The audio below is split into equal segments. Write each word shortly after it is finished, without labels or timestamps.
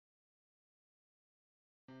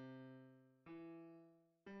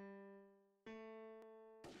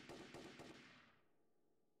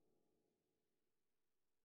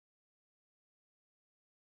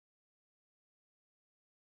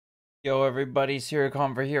Yo, everybody, Siri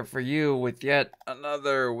Conver here for you with yet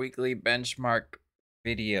another weekly benchmark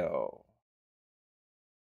video.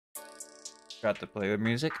 Got to play with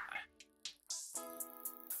music.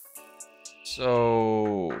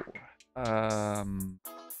 So,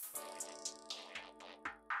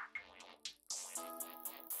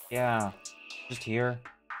 yeah, just here,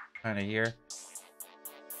 kind of here.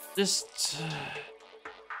 Just,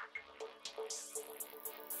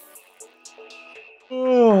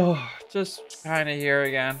 oh, just kind of here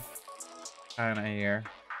again. Kind of here.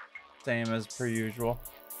 Same as per usual.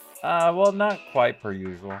 Well, not quite per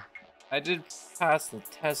usual. I did pass the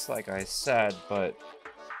test like I said, but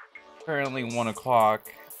currently 1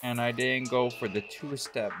 o'clock, and I didn't go for the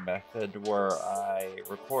two-step method where I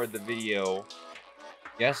record the video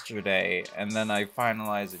yesterday and then I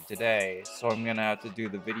finalize it today. So I'm gonna have to do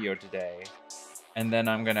the video today, and then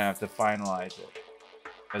I'm gonna have to finalize it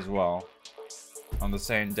as well on the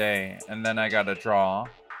same day, and then I gotta draw,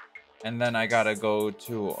 and then I gotta go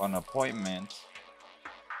to an appointment,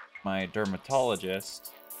 my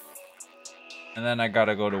dermatologist, and then I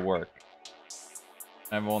gotta go to work.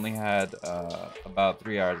 I've only had about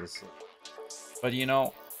 3 hours of sleep. But you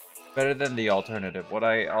know, better than the alternative. What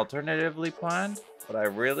I alternatively planned, what I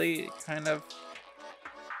really kind of...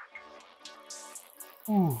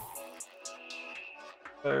 Ooh.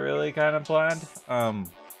 What I really kind of planned?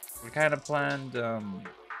 We kind of planned, I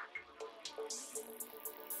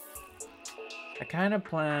kind of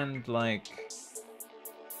planned, like...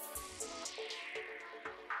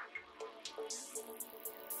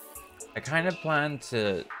 I kind of planned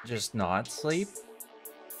to just not sleep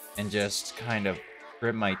and just kind of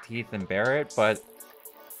grit my teeth and bear it, but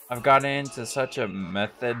I've gotten into such a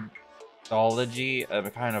methodology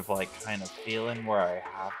of kind of feeling where I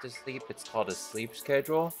have to sleep. It's called a sleep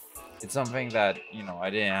schedule. It's something that, you know, I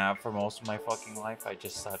didn't have for most of my fucking life. I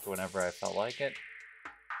just slept whenever I felt like it.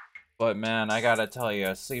 But man, I gotta tell you,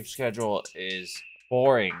 a sleep schedule is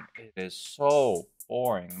boring. It is so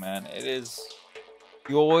boring, man. It is...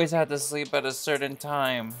 You always have to sleep at a certain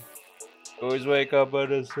time. You always wake up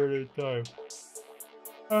at a certain time.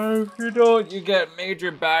 If you don't, you get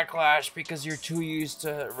major backlash because you're too used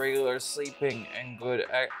to regular sleeping and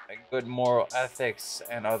good moral ethics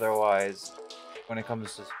and otherwise. When it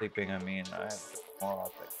comes to sleeping, I mean, I have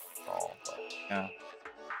moral ethics at all, but yeah.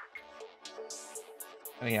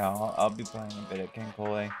 But yeah, I'll be playing a bit of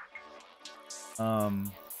Kenkole.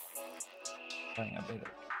 Playing a bit of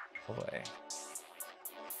Kenkole.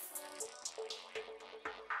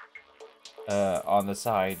 On the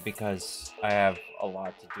side because I have a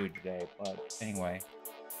lot to do today, but anyway.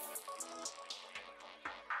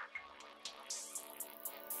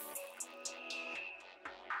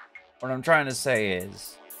 What I'm trying to say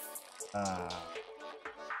is,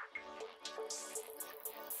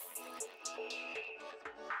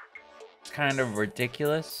 it's kind of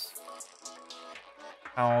ridiculous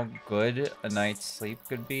how good a night's sleep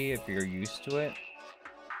could be if you're used to it,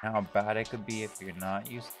 how bad it could be if you're not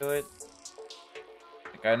used to it.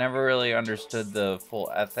 Like, I never really understood the full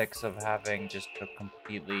ethics of having just a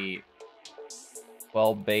completely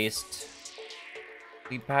well-based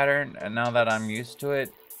sleep pattern, and now that I'm used to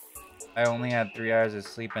it, I only had 3 hours of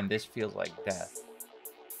sleep, and this feels like death.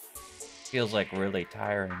 Feels like really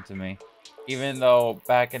tiring to me. Even though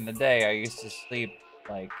back in the day, I used to sleep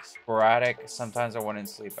like sporadic. Sometimes I wouldn't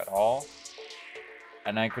sleep at all,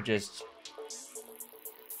 and I could just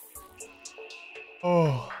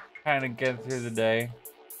kind of get through the day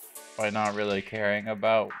by not really caring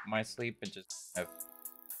about my sleep and just kind of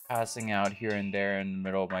passing out here and there in the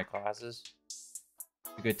middle of my classes.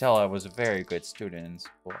 You could tell I was a very good student in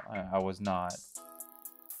school. I was not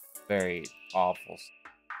very awful,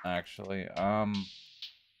 actually.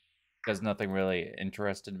 Because nothing really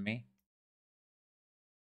interested me.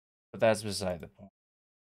 But that's beside the point.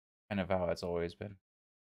 Kind of how it's always been.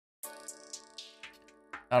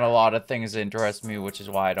 Not a lot of things interest me, which is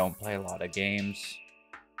why I don't play a lot of games.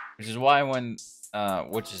 Which is why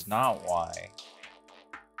which is not why.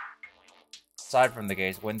 Aside from the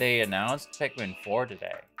games, when they announced Pikmin 4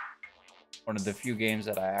 today, one of the few games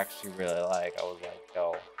that I actually really like, I was like,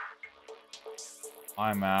 yo,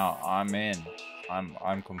 I'm out, I'm in.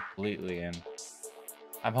 I'm completely in.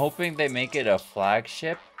 I'm hoping they make it a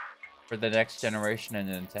flagship for the next generation of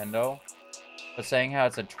Nintendo. But saying how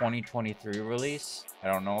it's a 2023 release, I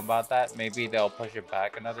don't know about that. Maybe they'll push it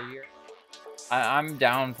back another year. I'm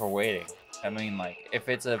down for waiting. I mean, like, if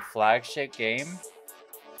it's a flagship game,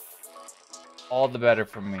 all the better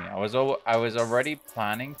for me. I was already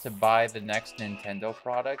planning to buy the next Nintendo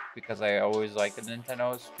product because I always like the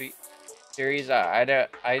Nintendo series. I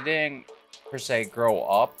didn't per se grow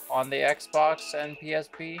up on the Xbox and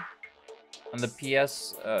PSP. On the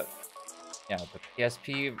the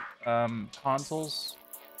PSP consoles.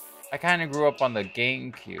 I kind of grew up on the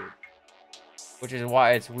GameCube, which is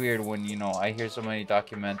why it's weird when, you know, I hear so many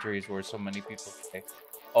documentaries where so many people say,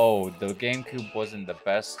 oh, the GameCube wasn't the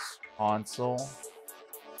best console.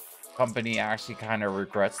 Company actually kind of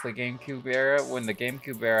regrets the GameCube era, when the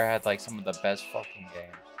GameCube era had like some of the best fucking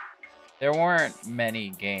games. There weren't many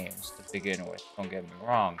games to begin with, don't get me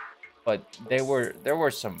wrong, but there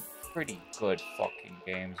were some pretty good fucking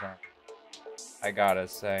games on, I gotta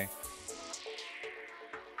say.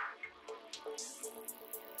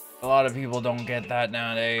 A lot of people don't get that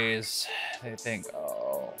nowadays. They think,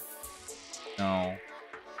 oh, no,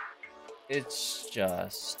 it's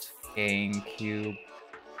just GameCube.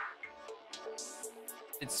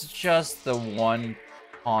 It's just the one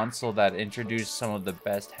console that introduced some of the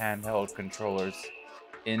best handheld controllers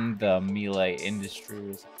in the melee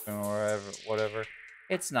industries or whatever.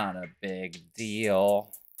 It's not a big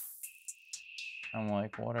deal. I'm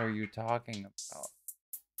like, what are you talking about?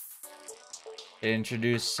 It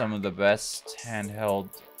introduced some of the best handheld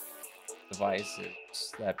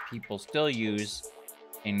devices that people still use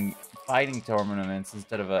in fighting tournaments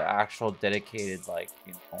instead of an actual dedicated, like,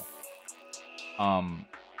 you know,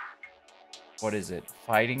 what is it?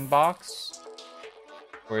 Fighting box?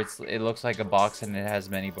 Where it looks like a box and it has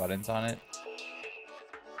many buttons on it.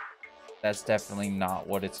 That's definitely not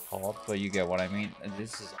what it's called, but you get what I mean. And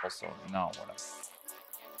this is also not what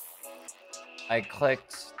I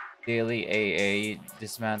clicked daily AA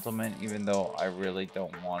dismantlement, even though I really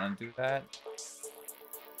don't want to do that.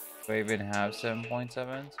 Do I even have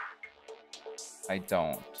 7.7s? I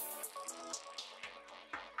don't.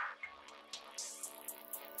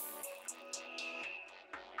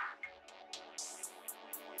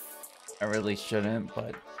 I really shouldn't,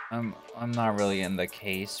 but I'm not really in the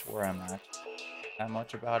case where I'm not that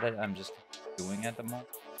much about it. I'm just doing it at the moment.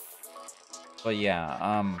 But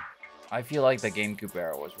yeah, I feel like the GameCube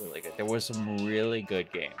era was really good. There were some really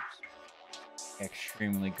good games.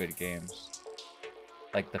 Extremely good games.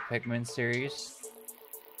 Like the Pikmin series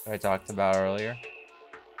that I talked about earlier.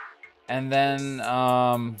 And then,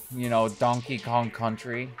 you know, Donkey Kong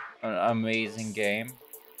Country, an amazing game.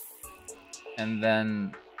 And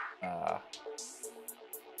then, you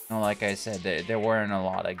know, like I said, there weren't a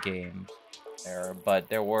lot of games there, but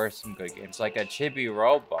there were some good games. Like a Chibi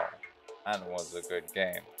Robo, that was a good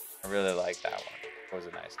game. I really liked that one. It was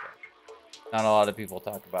a nice game. Not a lot of people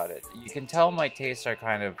talk about it. You can tell my tastes are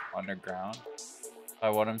kind of underground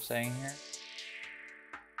by what I'm saying here.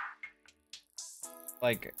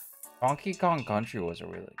 Like, Donkey Kong Country was a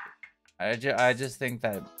really good. I just think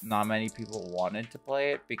that not many people wanted to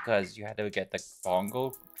play it because you had to get the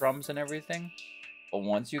bongo drums and everything. But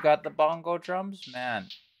once you got the bongo drums, man,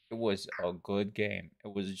 it was a good game.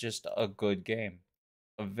 It was just a good game.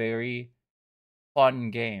 A very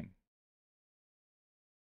fun game.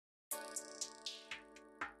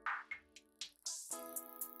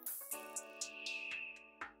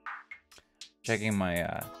 Checking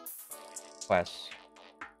my quests.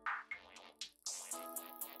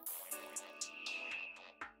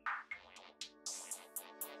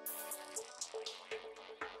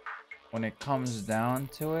 When it comes down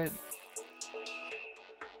to it,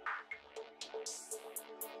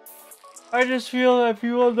 I just feel that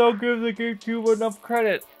people don't give the GameCube enough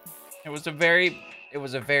credit. It was a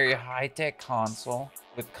very high-tech console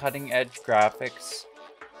with cutting-edge graphics,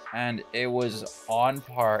 and it was on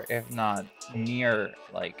par, if not near,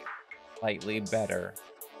 like, slightly better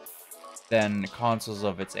than consoles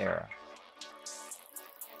of its era.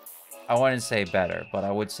 I wouldn't say better, but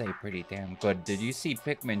I would say pretty damn good. Did you see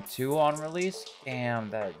Pikmin 2 on release? Damn,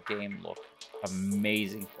 that game looked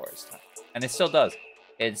amazing for its time. And it still does.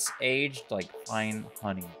 It's aged like fine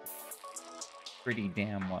honey. Pretty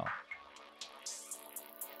damn well.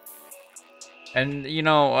 And, you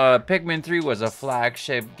know, Pikmin 3 was a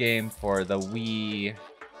flagship game for the Wii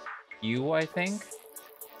U, I think.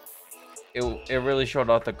 It really showed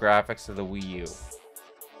off the graphics of the Wii U.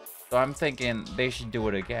 So I'm thinking they should do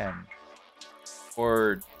it again.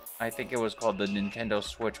 Or I think it was called the Nintendo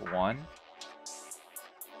Switch 1.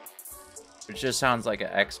 Which just sounds like an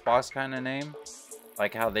Xbox kind of name.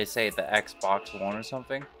 Like how they say the Xbox One or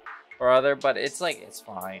something. Or other, but it's like, it's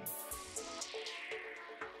fine.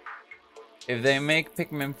 If they make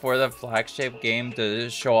Pikmin 4 the flagship game to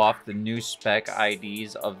show off the new spec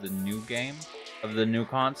IDs of the new game, of the new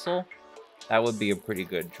console, that would be a pretty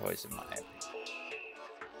good choice in my opinion.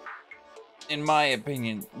 In my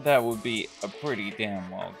opinion, that would be a pretty damn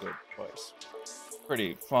well good choice.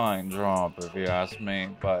 Pretty fine job if you ask me,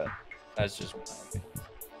 but That's just my opinion.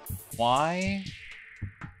 Why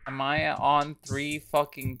am I on 3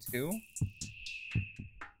 fucking 2?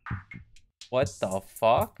 What the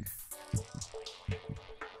fuck?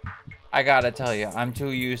 I gotta tell you, I'm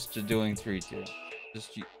too used to doing 3-2.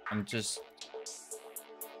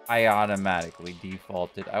 I automatically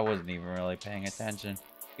defaulted. I wasn't even really paying attention.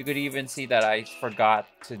 You could even see that I forgot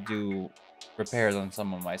to do repairs on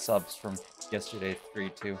some of my subs from yesterday's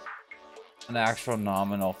 3-2. An actual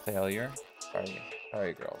nominal failure.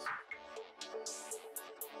 Sorry, girls.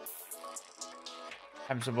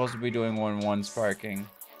 I'm supposed to be doing 1-1 sparking.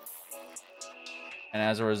 And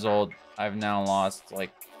as a result, I've now lost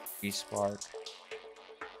like 3 spark.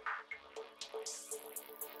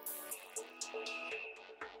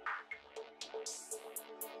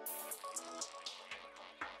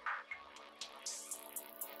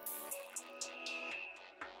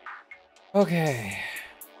 Okay.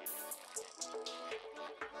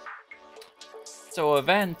 So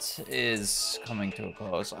event is coming to a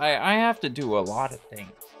close. I have to do a lot of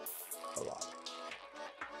things. A lot.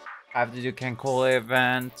 I have to do Cancole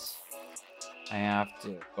event. I have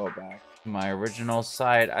to go back to my original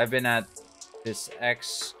site. I've been at this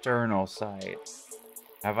external site.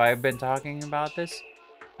 Have I been talking about this?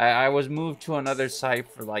 I was moved to another site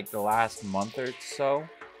for like the last month or so.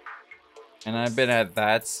 And I've been at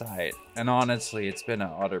that site. And honestly, it's been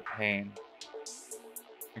an utter pain.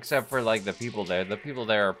 Except for like the people there. The people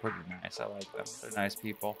there are pretty nice. I like them. They're nice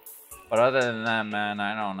people. But other than that, man,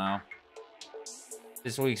 I don't know.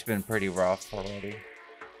 This week's been pretty rough already.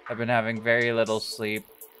 I've been having very little sleep.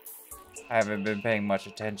 I haven't been paying much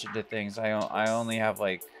attention to things. I only have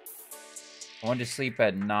like... I went to sleep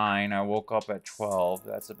at 9. I woke up at 12.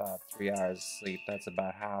 That's about 3 hours of sleep. That's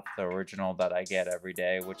about half the original that I get every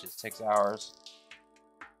day, which is 6 hours.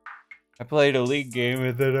 I played a league game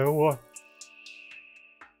and then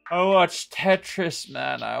I watched Tetris,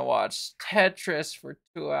 man. I watched Tetris for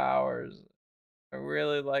 2 hours. I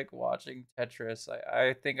really like watching Tetris.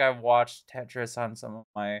 I think I've watched Tetris on some of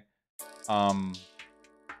my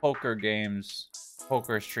poker games,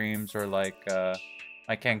 poker streams, or like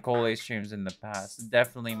my Cancole streams in the past.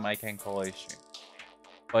 Definitely my Cancole stream.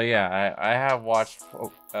 But yeah, I have watched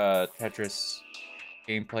Tetris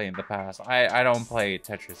gameplay in the past. I don't play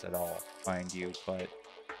Tetris at all, mind you, but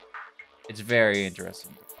it's very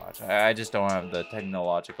interesting to watch. I just don't have the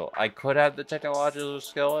technological... I could have the technological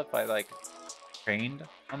skill if I like trained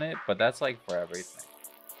on it, but that's like for everything.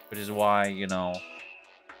 Which is why, you know,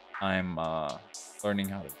 I'm learning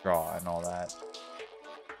how to draw and all that.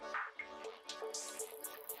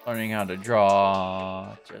 Learning how to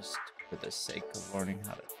draw just for the sake of learning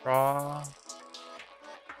how to draw.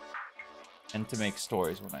 And to make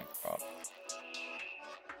stories when I grow up.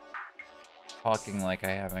 Talking like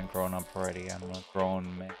I haven't grown up already. I'm a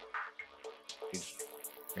grown man. Age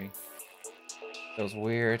 3. Feels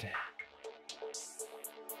weird.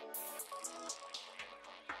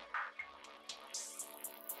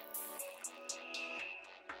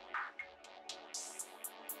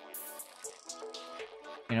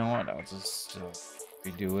 You know what? I'll just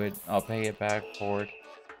redo it. I'll pay it back forward.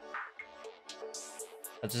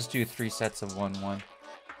 I'll just do 3 sets of 1-1.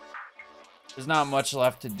 There's not much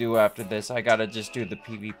left to do after this. I gotta just do the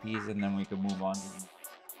PvPs and then we can move on to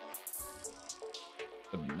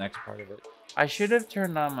the next part of it. I should have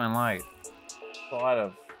turned on my light. A lot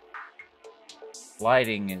of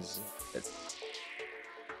lighting is...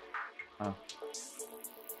 Oh.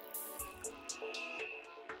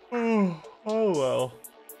 Oh well.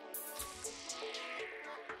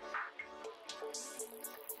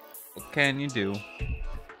 What can you do?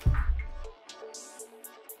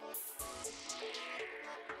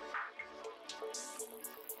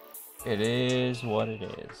 It is what it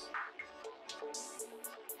is.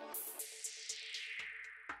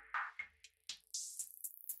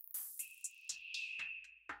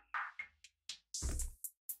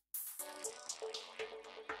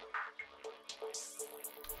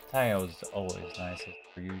 Hayao's always nice as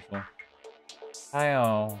per usual.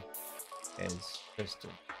 Hayao is just a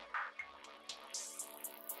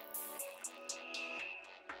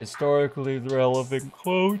historically relevant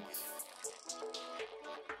quote.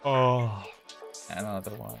 Oh,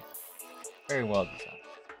 another one. Very well designed.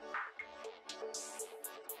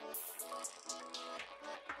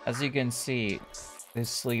 As you can see, this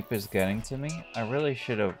sleep is getting to me. I really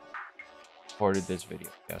should have recorded this video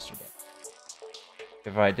yesterday.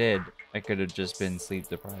 If I did, I could have just been sleep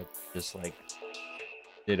deprived. Just like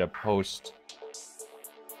did a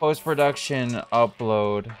post-production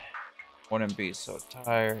upload. Wouldn't be so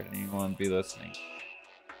tired and you wouldn't be listening.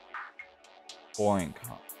 Boring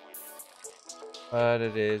content. But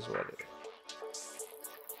it is what it is.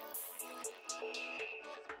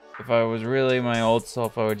 If I was really my old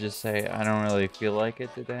self, I would just say, I don't really feel like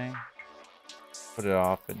it today. Put it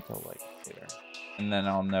off until like later. And then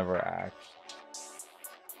I'll never act.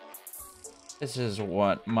 This is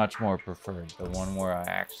what much more preferred. The one where I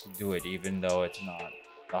actually do it, even though it's not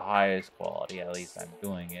the highest quality, at least I'm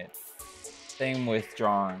doing it. Same with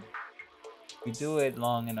drawing. If you do it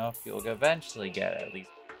long enough, you'll eventually get at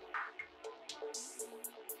least.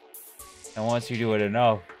 And once you do it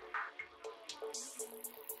enough,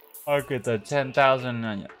 look at the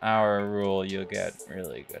 10,000 hour rule, you'll get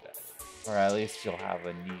really good at it. Or at least you'll have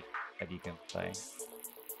a niche that you can play.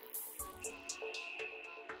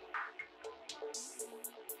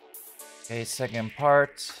 Okay, second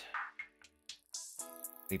part.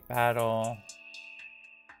 The battle.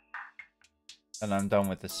 And I'm done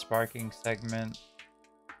with the sparking segment.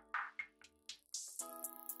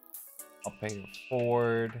 I'll pay you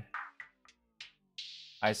forward.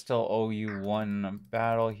 I still owe you one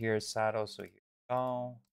battle here, Sato, so here we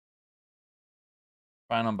go.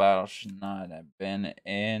 Final battle should not have been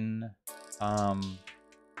in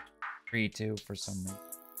 3-2 for some reason.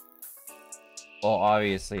 Well,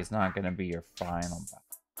 obviously it's not gonna be your final battle.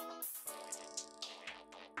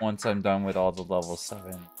 Once I'm done with all the level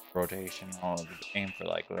 7 rotation, I'll aim for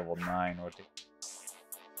like level 9 rotation,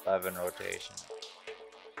 11 rotation.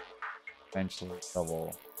 Eventually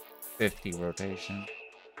level 50 rotation.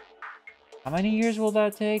 How many years will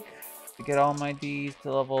that take to get all my Ds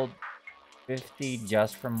to level 50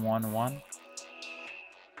 just from 1-1?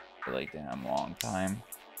 Really damn long time.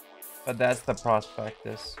 But that's the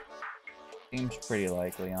prospectus. Seems pretty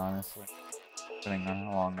likely, honestly. Depending on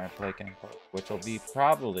how long I play Kenko. Which will be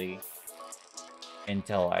probably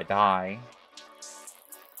until I die.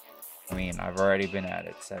 I mean, I've already been at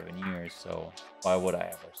it 7 years, so why would I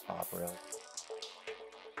ever stop, really?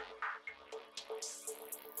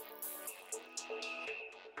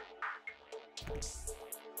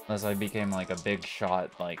 Unless I became like a big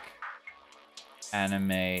shot, like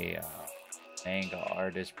anime manga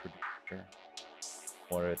artist producer.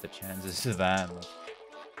 What are the chances of that?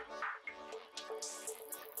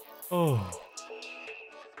 Oh.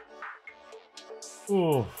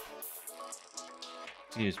 Oh.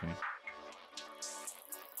 Excuse me.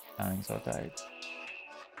 Sounding so tired.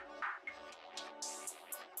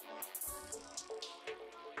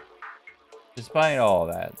 Despite all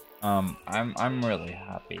that, I'm really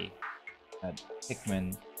happy that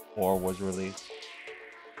Pikmin 4 was released.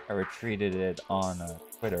 I retweeted it on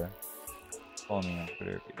Twitter. Follow me on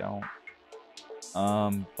Twitter if you don't.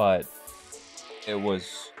 But it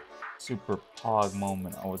was super pog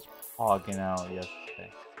moment. I was pogging out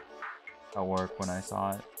yesterday at work when I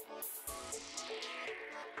saw it.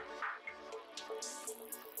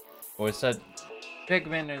 Was said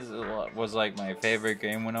Pikmin was like my favorite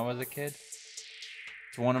game when I was a kid.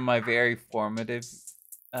 It's one of my very formative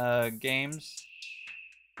games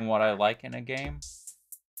and what I like in a game.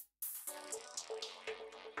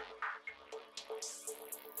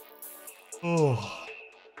 Oh.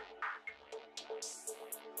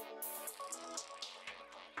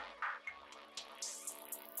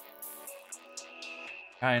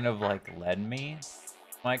 Kind of like led me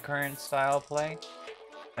my current style of play.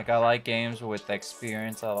 Like I like games with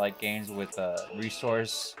experience, I like games with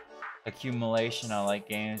resource accumulation, I like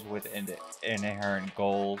games with inherent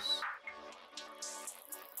goals.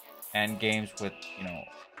 And games with, you know,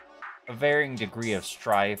 a varying degree of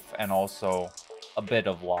strife and also a bit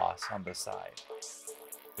of loss on the side.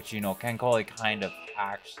 Which, you know, Kenkoli kind of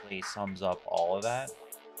actually sums up all of that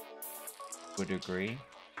to a degree.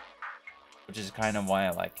 Which is kind of why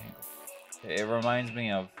I like Kenkoli. It reminds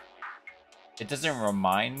me of... It doesn't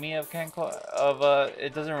remind me of Kenkoli,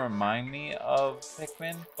 it doesn't remind me of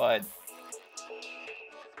Pikmin, but...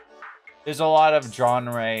 There's a lot of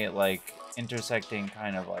genre, like, intersecting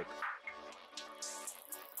kind of, like,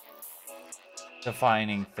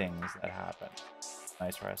 defining things that happen.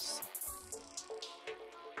 Nice rest.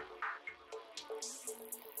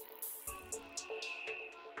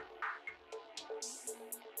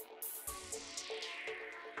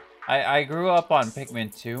 I grew up on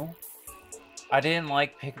Pikmin 2. I didn't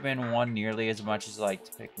like Pikmin 1 nearly as much as I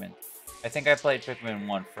liked Pikmin. I think I played Pikmin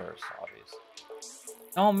 1 first, obviously.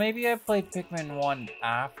 No, maybe I played Pikmin 1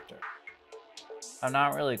 after. I'm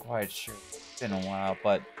not really quite sure. It's been a while,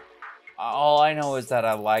 but all I know is that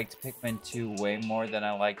I liked Pikmin 2 way more than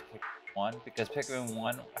I liked Pikmin 1 because Pikmin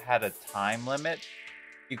 1 had a time limit.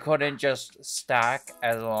 You couldn't just stack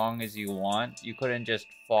as long as you want. You couldn't just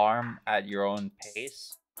farm at your own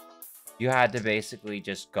pace. You had to basically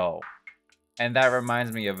just go. And that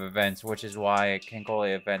reminds me of events, which is why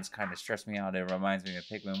Kenkole events kind of stress me out. It reminds me of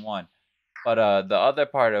Pikmin 1. But the other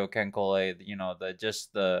part of Kenkole, you know,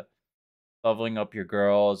 the leveling up your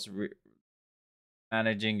girls,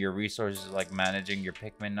 managing your resources, like managing your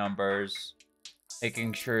Pikmin numbers,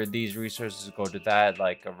 making sure these resources go to that,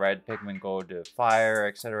 like a red Pikmin go to fire,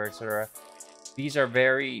 etc., etc. These are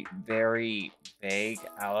very, very vague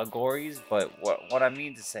allegories, but what I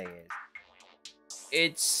mean to say is,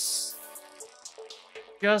 it's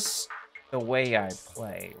just the way I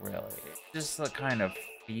play, really. It's just the kind of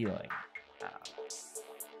feeling.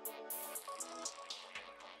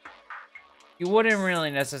 You wouldn't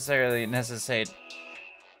really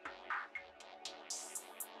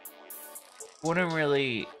wouldn't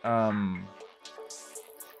really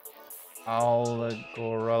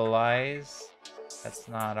allegorize. That's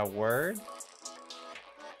not a word.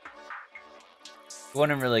 You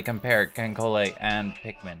wouldn't really compare Kenkole and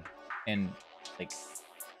Pikmin in like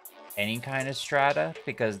any kind of strata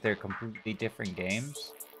because they're completely different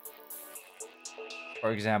games.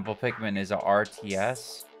 For example, Pikmin is a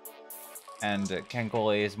RTS, and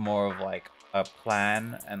Kenkole is more of like a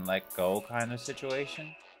plan and let go kind of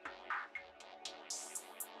situation.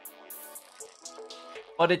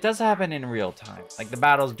 But it does happen in real time. Like, the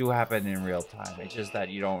battles do happen in real time. It's just that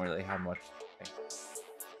you don't really have much sway.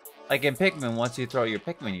 Like in Pikmin, once you throw your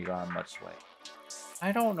Pikmin, you don't have much sway.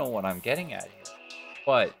 I don't know what I'm getting at here.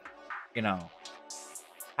 But, you know.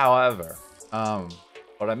 However,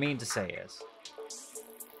 what I mean to say is,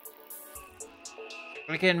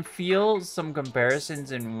 I can feel some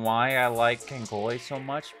comparisons in why I like Kenkole so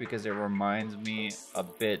much, because it reminds me a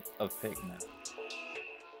bit of Pikmin.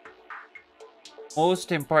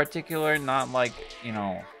 Most in particular, not like, you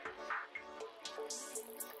know,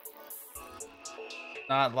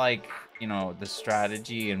 not like, you know, the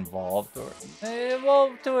strategy involved, or,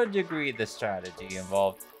 well, to a degree, the strategy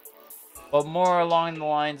involved, but more along the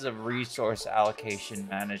lines of resource allocation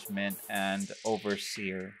management and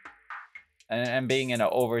overseer, and being in an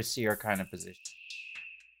overseer kind of position.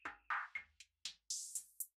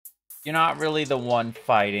 You're not really the one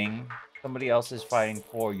fighting. Somebody else is fighting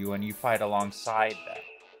for you, and you fight alongside them.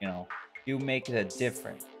 You know, you make it a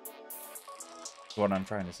difference. That's what I'm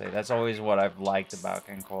trying to say. That's always what I've liked about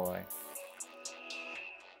Kenkole.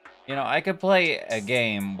 You know, I could play a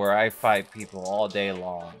game where I fight people all day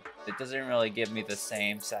long. It doesn't really give me the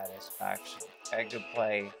same satisfaction. I could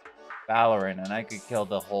play Valorant and I could kill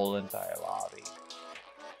the whole entire lobby.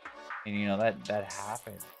 And you know, that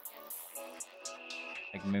happened.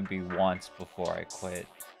 Like maybe once before I quit.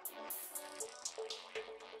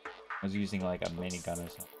 I was using like a minigun or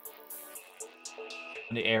something.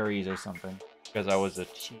 The Ares or something. Because I was a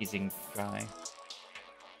cheesing guy.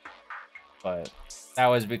 But that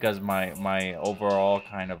was because my overall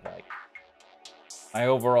kind of like, my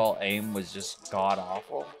overall aim was just god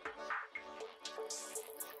awful.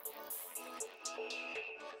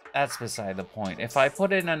 That's beside the point. If I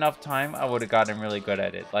put in enough time, I would have gotten really good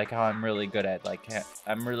at it. Like how I'm really good at, like,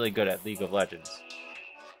 I'm really good at League of Legends.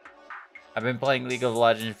 I've been playing League of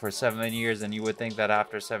Legends for 7 years, and you would think that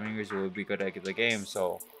after 7 years you would be good at the game.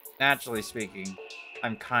 So, naturally speaking,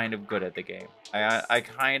 I'm kind of good at the game. I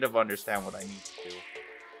kind of understand what I need to do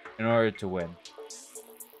in order to win.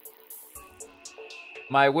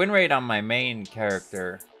 My win rate on my main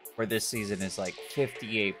character for this season is like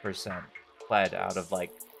 58% played out of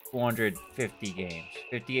like 250 games.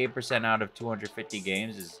 58% out of 250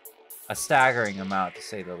 games is a staggering amount, to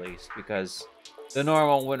say the least, because the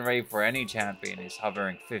normal win rate for any champion is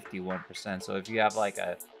hovering 51%. So if you have like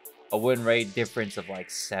a win rate difference of like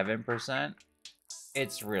 7%,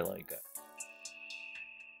 it's really good.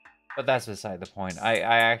 But that's beside the point. I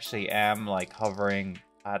actually am like hovering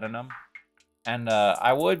platinum. And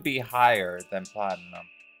I would be higher than platinum,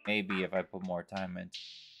 maybe if I put more time in.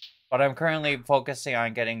 But I'm currently focusing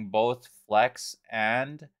on getting both flex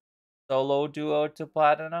and solo duo to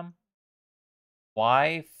platinum.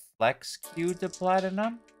 Why flex queue to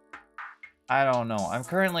platinum? I don't know. I'm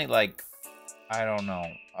currently like, I don't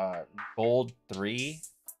know, gold 3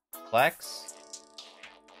 flex.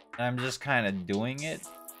 And I'm just kind of doing it.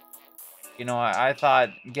 You know, I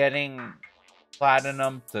thought getting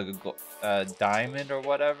platinum to diamond or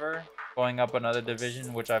whatever, going up another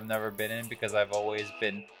division, which I've never been in because I've always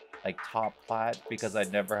been like top plat because I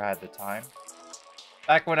never had the time.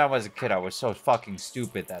 Back when I was a kid, I was so fucking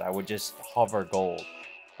stupid that I would just hover gold,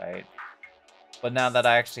 right? But now that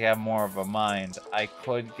I actually have more of a mind, I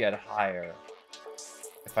could get higher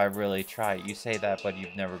if I really try. You say that, but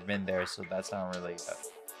you've never been there, so that's not really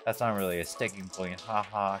a sticking point.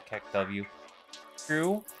 Haha, KEKW.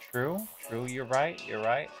 True, you're right.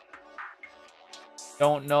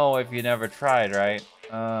 don't know if you never tried, right?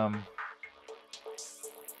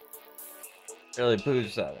 Really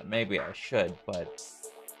proves that maybe I should, but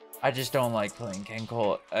I just don't like playing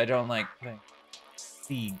Kenkole. I don't like playing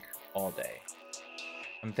League all day.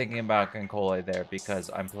 I'm thinking about Kenkole there because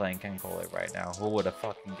I'm playing Kenkole right now. Who would have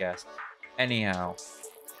fucking guessed? Anyhow,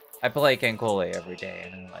 I play Kenkole every day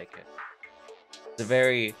and I like it. It's a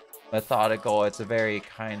very methodical, it's a very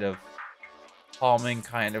kind of calming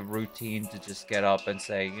kind of routine to just get up and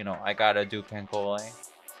say, you know, I gotta do Kenkole. So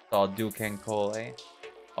I'll do Kenkole.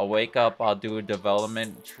 I'll wake up, I'll do a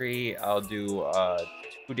development tree, I'll do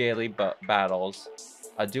 2 daily battles,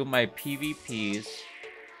 I'll do my PvPs,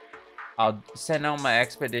 I'll send out my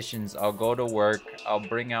expeditions, I'll go to work, I'll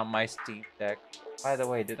bring out my Steam Deck. By the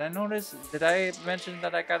way, did I mention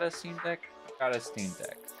that I got a Steam Deck? I got a Steam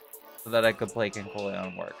Deck so that I could play Kenkole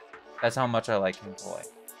on work. That's how much I like Kenkole.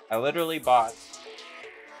 I literally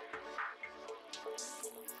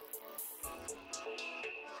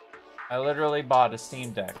bought a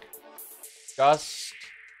Steam Deck just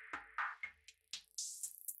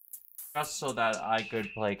so that I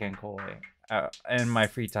could play Kenkole in my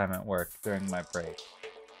free time at work during my break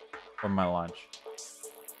or my lunch.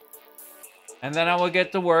 And then I would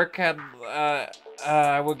get to work and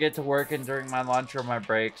during my lunch or my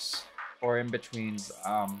breaks or in betweens.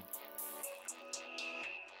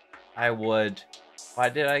 I would. Why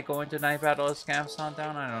did I go into Night Battle of Scams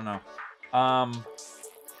Countdown? I don't know.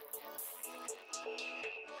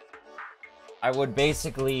 I would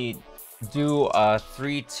basically do a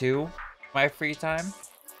 3-2 my free time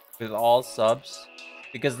with all subs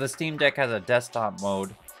because the Steam Deck has a desktop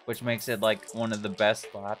mode, which makes it like one of the best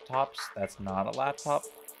laptops that's not a laptop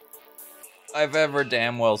I've ever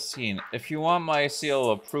damn well seen. If you want my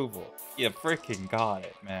seal of approval, you freaking got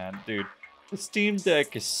it, man, dude. The Steam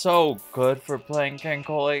Deck is so good for playing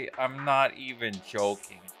Kenkole. I'm not even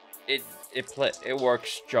joking. It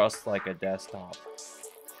works just like a desktop.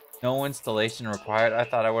 No installation required. I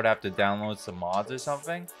thought I would have to download some mods or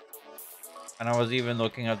something. And I was even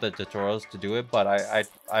looking up the tutorials to do it, but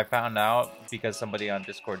I found out because somebody on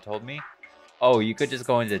Discord told me, oh, you could just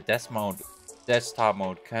go into desktop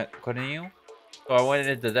mode, couldn't you? So I went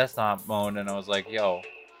into desktop mode and I was like, yo,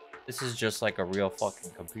 this is just like a real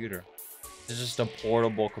fucking computer. It's just a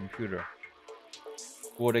portable computer.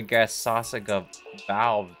 Who would have guessed Sasuga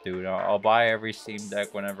Valve, dude? I'll buy every Steam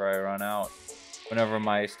Deck whenever I run out. Whenever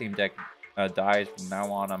my Steam Deck dies from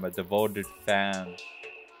now on, I'm a devoted fan.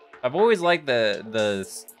 I've always liked the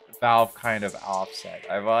Valve kind of offset.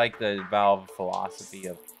 I like the Valve philosophy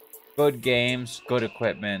of good games, good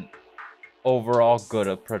equipment, overall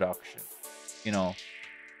good production. You know,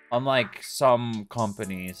 unlike some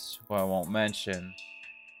companies who I won't mention,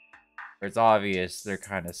 where it's obvious they're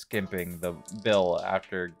kind of skimping the bill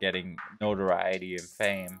after getting notoriety and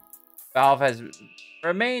fame. Valve has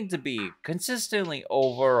remained to be consistently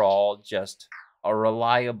overall just a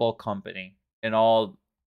reliable company in all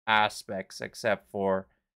aspects except for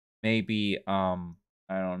maybe I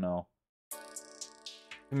don't know,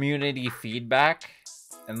 community feedback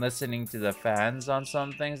and listening to the fans on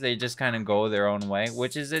some things. They just kind of go their own way,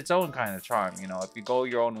 which is its own kind of charm. You know, if you go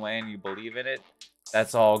your own way and you believe in it,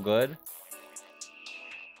 that's all good.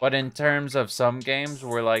 But in terms of some games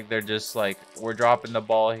where like they're just like, we're dropping the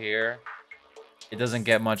ball here, it doesn't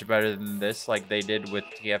get much better than this, like they did with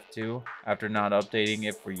TF2 after not updating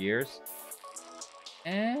it for years.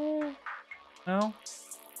 No.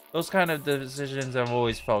 Those kind of decisions have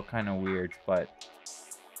always felt kind of weird, but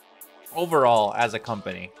overall, as a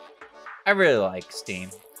company, I really like Steam.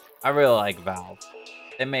 I really like Valve.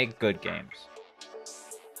 They make good games.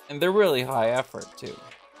 And they're really high effort, too.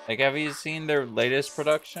 Like, have you seen their latest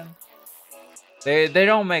production? They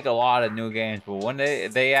don't make a lot of new games, but when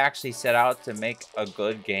they actually set out to make a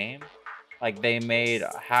good game, like they made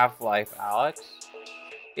Half-Life Alyx,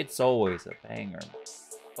 it's always a banger.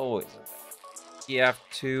 Always a banger.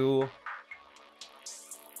 TF2,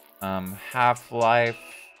 Half-Life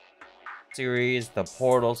series, the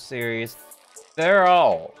Portal series, they're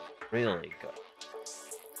all really good.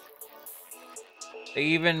 They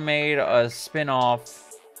even made a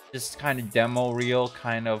spin-off, just kind of demo reel,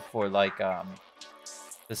 kind of for like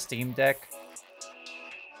the Steam Deck.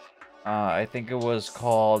 I think it was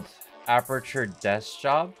called Aperture Desk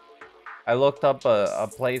Job. I looked up a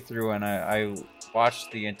playthrough and I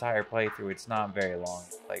watched the entire playthrough. It's not very long,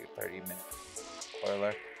 it's like 30 minutes.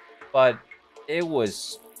 Spoiler. But it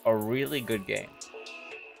was a really good game.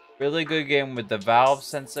 Really good game with the Valve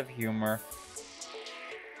sense of humor.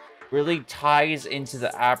 Really ties into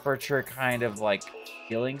the Aperture kind of like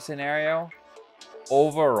healing scenario.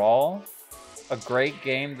 Overall, a great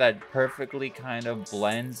game that perfectly kind of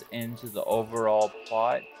blends into the overall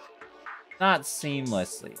plot. Not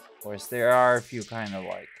seamlessly. Of course, there are a few kind of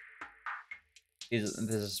like... This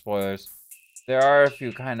is spoilers. There are a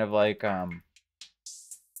few kind of like, how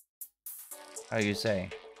you say?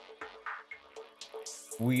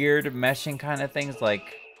 Weird meshing kind of things,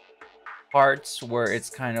 like parts where it's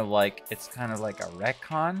kind of like a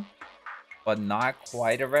retcon, but not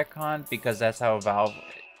quite a retcon, because that's how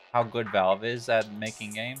good Valve is at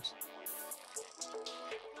making games.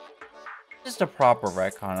 Just a proper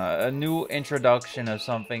retcon, a new introduction of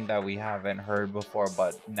something that we haven't heard before,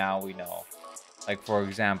 but now we know. Like, for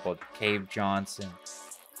example, Cave Johnson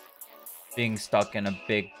being stuck in a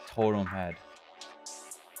big totem head.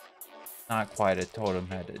 Not quite a totem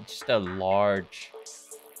head, it's just a large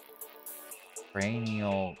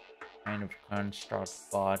cranial kind of construct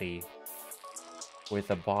body with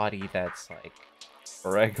a body that's like a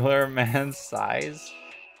regular man's size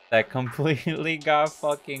that completely got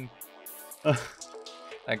fucking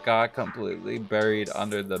that got completely buried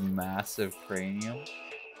under the massive cranium.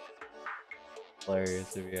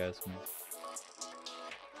 Hilarious if you ask me.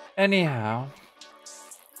 Anyhow,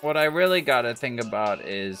 what I really gotta think about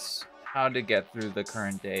is how to get through the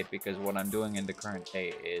current day, because what I'm doing in the current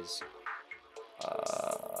day is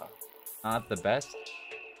not the best.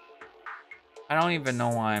 I don't even know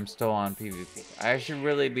why I'm still on PvP. I should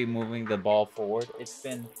really be moving the ball forward. It's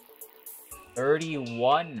been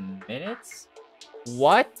 31 minutes?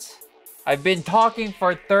 What? I've been talking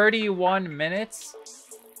for 31 minutes?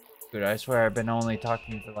 Dude, I swear I've been only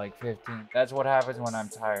talking for like 15. That's what happens when I'm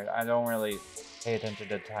tired. I don't really pay attention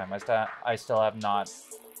to time. I still have not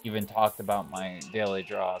even talked about my daily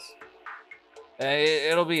draws.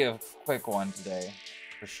 It'll be a quick one today,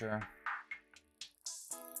 for sure.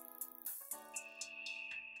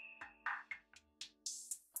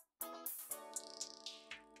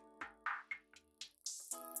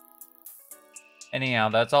 Anyhow,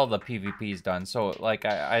 that's all the PvP's done. So, like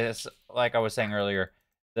I was saying earlier,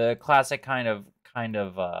 the classic kind of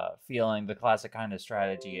feeling, the classic kind of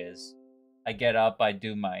strategy is, I get up, I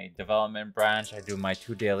do my development branch, I do my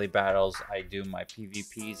 2 daily battles, I do my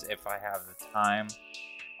PvPs if I have the time.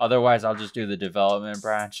 Otherwise, I'll just do the development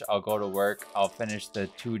branch. I'll go to work, I'll finish the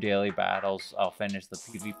 2 daily battles, I'll finish the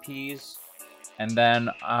PvPs. And then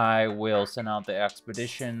I will send out the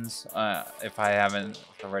expeditions. If I haven't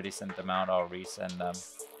already sent them out, I'll resend them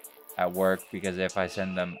at work, because if I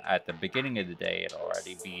send them at the beginning of the day, it'll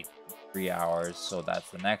already be 3 hours. So that's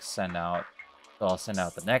the next send out. So I'll send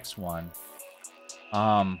out the next one.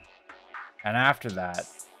 And after that,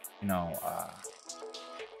 you know,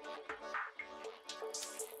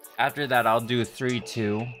 after that, I'll do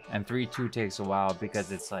 3-2, and 3-2 takes a while,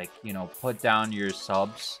 because it's like, you know, put down your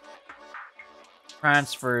subs,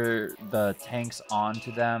 transfer the tanks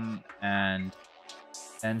onto them, and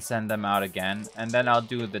then send them out again. And then I'll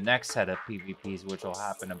do the next set of PvPs, which will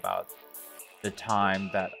happen about the time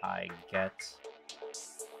that I get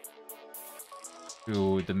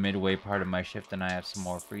to the midway part of my shift and I have some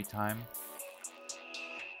more free time.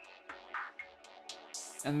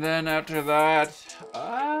 And then after that,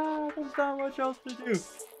 there's not much else to do,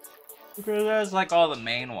 because there's like all the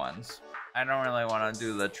main ones. I don't really want to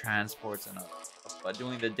do the transports and other stuff, but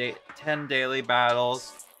doing the 10 daily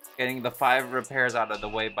battles, getting the 5 repairs out of the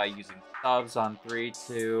way by using subs on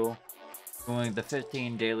 3-2, doing the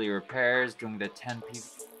 15 daily repairs, doing the 10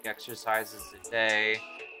 PvP exercises a day,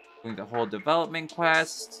 doing the whole development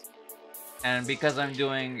quest. And because I'm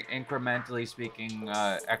doing, incrementally speaking,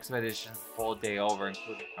 expeditions the whole day over,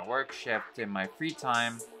 including my work shift in my free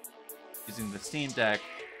time, using the Steam Deck,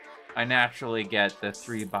 I naturally get the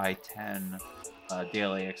 3x10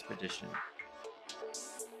 daily expedition.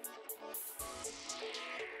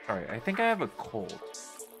 Sorry, I think I have a cold,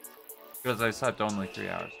 because I slept only 3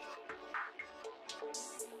 hours.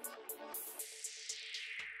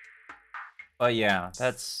 But yeah,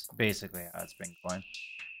 that's basically how it's been going.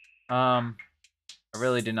 I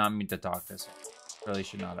really did not mean to talk this long. Really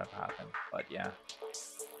should not have happened, but yeah.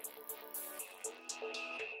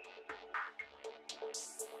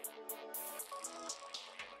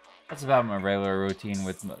 That's about my regular routine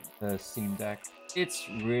with the Steam Deck. It's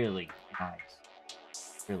really nice.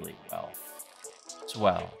 Really well. It's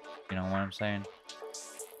well. You know what I'm saying?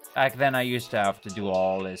 Back then, I used to have to do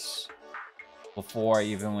all this before I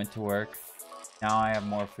even went to work. Now I have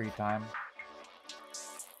more free time.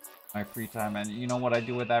 My free time, and you know what I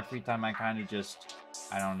do with that free time? I kind of just,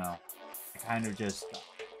 I don't know. I kind of just,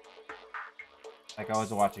 like I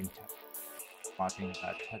was watching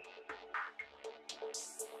that.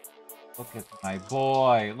 Look at my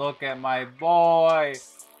boy. Look at my boy.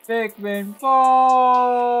 Pikmin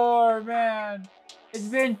 4, man. It's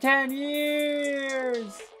been 10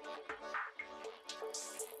 years.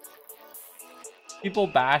 People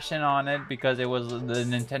bashing on it because it was the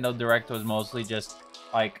Nintendo Direct was mostly just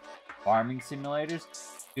like farming simulators.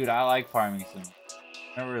 Dude, I like farming simulators.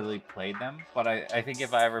 Never really played them, but I think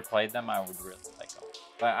if I ever played them, I would really like them.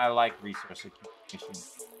 But I like resource accumulation.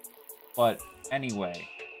 But anyway,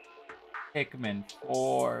 Pikmin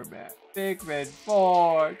 4, man. Pikmin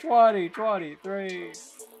 4, 2023.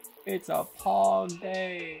 It's a Pong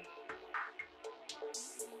day.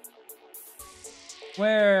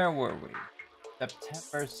 Where were we?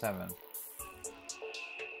 September 7th.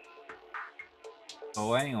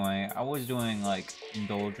 Oh, anyway, I was doing like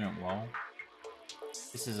Indulgent Woe.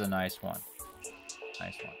 This is a nice one.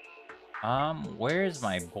 Nice one. Where's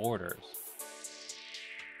my borders?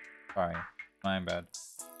 Sorry, my bad.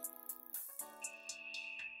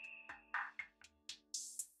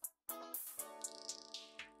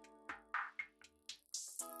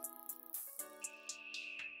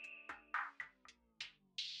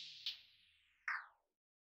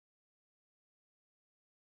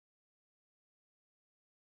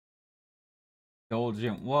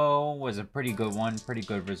 Indulgent Woe was a pretty good one, pretty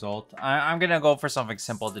good result. I'm gonna go for something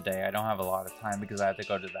simple today. I don't have a lot of time because I have to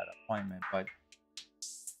go to that appointment, but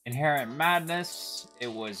Inherent Madness,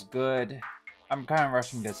 it was good. I'm kind of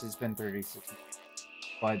rushing this, it's been 36 minutes.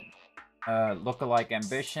 But Lookalike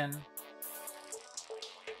Ambition,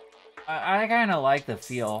 I kind of like the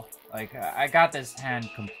feel. Like, I got this hand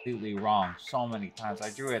completely wrong so many times. I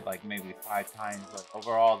drew it like maybe 5 times, but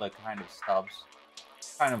overall the kind of stubs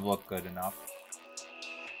kind of look good enough.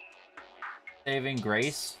 Saving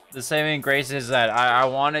Grace. The Saving Grace is that I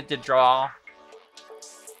wanted to draw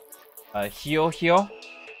a Heal,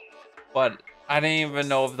 but I didn't even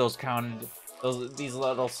know if those counted. These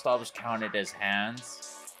little stubs counted as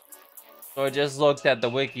hands. So I just looked at the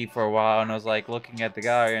wiki for a while and I was like looking at the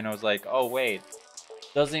gallery and I was like, oh wait,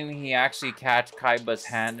 doesn't he actually catch Kaiba's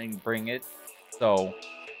hand and bring it? So,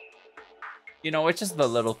 you know, it's just the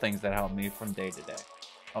little things that help me from day to day.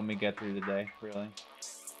 Help me get through the day, really.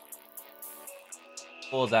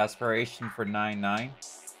 Fool's Aspiration for 9/9.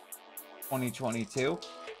 2022.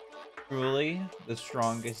 Truly the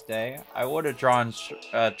strongest day. I would have drawn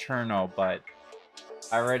Cherno, but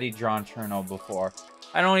I already drawn Cherno before.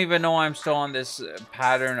 I don't even know I'm still on this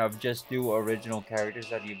pattern of just do original characters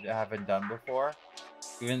that you haven't done before.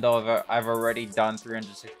 Even though I've already done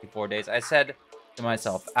 364 days. I said to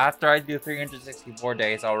myself, after I do 364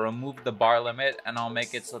 days, I'll remove the bar limit and I'll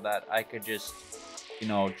make it so that I could just, you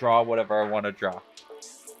know, draw whatever I want to draw.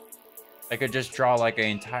 I could just draw like an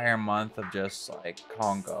entire month of just like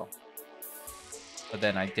Congo. But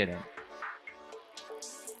then I didn't.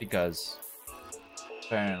 Because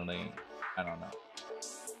apparently, I don't know.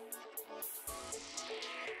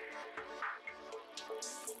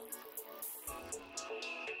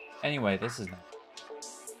 Anyway, this is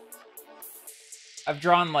nice. I've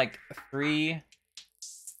drawn like 3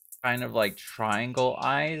 kind of like triangle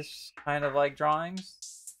eyes kind of like drawings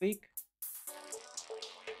this week.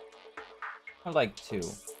 Or like 2.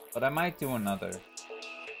 But I might do another.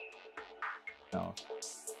 No.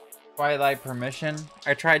 Twilight Permission.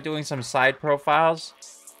 I tried doing some side profiles.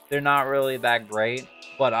 They're not really that great.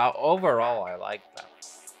 But overall, I like them.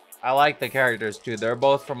 I like the characters too. They're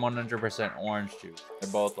both from 100% Orange Juice.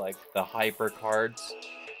 They're both like the hyper cards.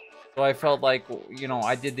 So I felt like, you know,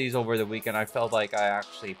 I did these over the weekend. I felt like I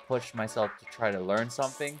actually pushed myself to try to learn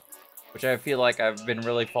something. Which I feel like I've been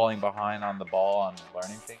really falling behind on the ball on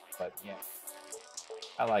learning things. But yeah.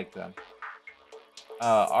 I like them.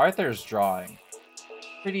 Arthur's drawing.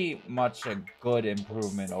 Pretty much a good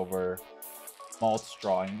improvement over Malt's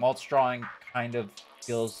drawing. Malt's drawing kind of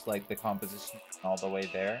feels like the composition all the way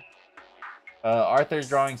there. Arthur's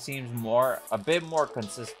drawing seems a bit more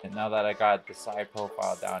consistent now that I got the side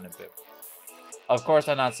profile down a bit. Of course,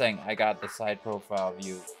 I'm not saying I got the side profile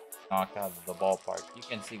view knocked out of the ballpark. You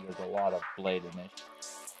can see there's a lot of blade in it.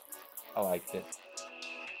 I liked it.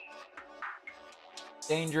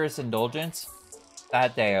 Dangerous Indulgence.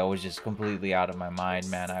 That day I was just completely out of my mind,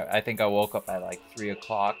 man. I think I woke up at like 3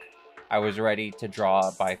 o'clock. I was ready to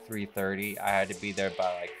draw by 3:30. I had to be there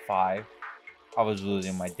by like 5. I was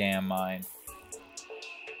losing my damn mind.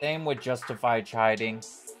 Same with Justified Chiding.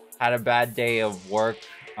 Had a bad day of work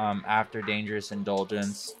after Dangerous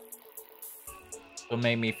Indulgence. So it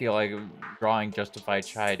made me feel like drawing Justified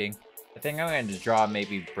Chiding. I think I'm going to draw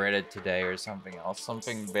maybe Brita today or something else.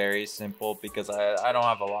 Something very simple because I don't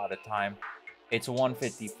have a lot of time. It's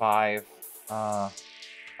 1:55.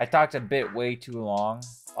 I talked a bit way too long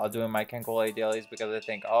while doing my Kenko dailies because I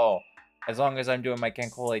think, oh, As long as I'm doing my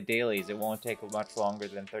Cancole dailies, it won't take much longer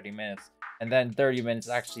than 30 minutes. And then 30 minutes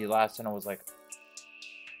actually lasts, and I was like,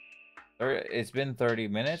 it's been 30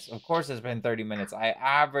 minutes? Of course it's been 30 minutes. I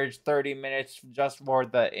averaged 30 minutes just for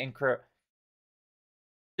the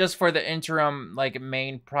interim, like,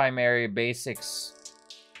 main primary basics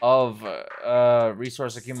of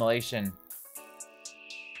resource accumulation.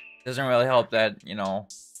 Doesn't really help that, you know,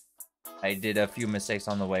 I did a few mistakes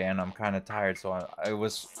on the way and I'm kind of tired, so I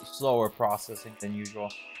was slower processing than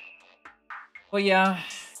usual. But yeah,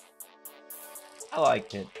 I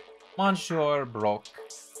liked it. Monsieur Brock.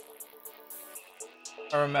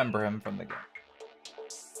 I remember him from the game.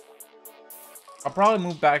 I'll probably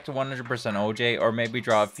move back to 100% OJ, or maybe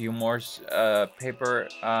draw a few more paper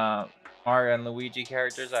Mario and Luigi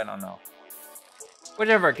characters. I don't know.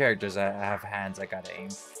 Whichever characters I have hands, I gotta aim.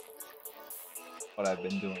 What I've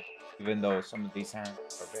been doing, even though some of these hands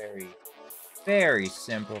are very, very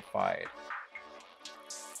simplified.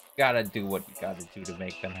 Gotta do what you gotta do to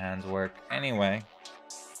make them hands work. Anyway,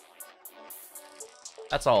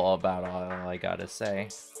 that's all I gotta say.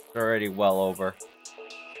 It's already well over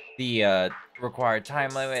the required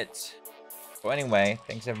time limit. So anyway,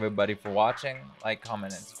 thanks everybody for watching. Like,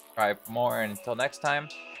 comment, and subscribe for more. And until next time,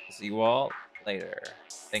 I'll see you all later.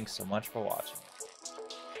 Thanks so much for watching.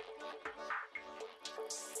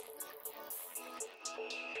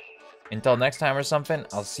 Until next time or something,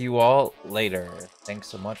 I'll see you all later. Thanks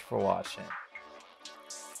so much for watching.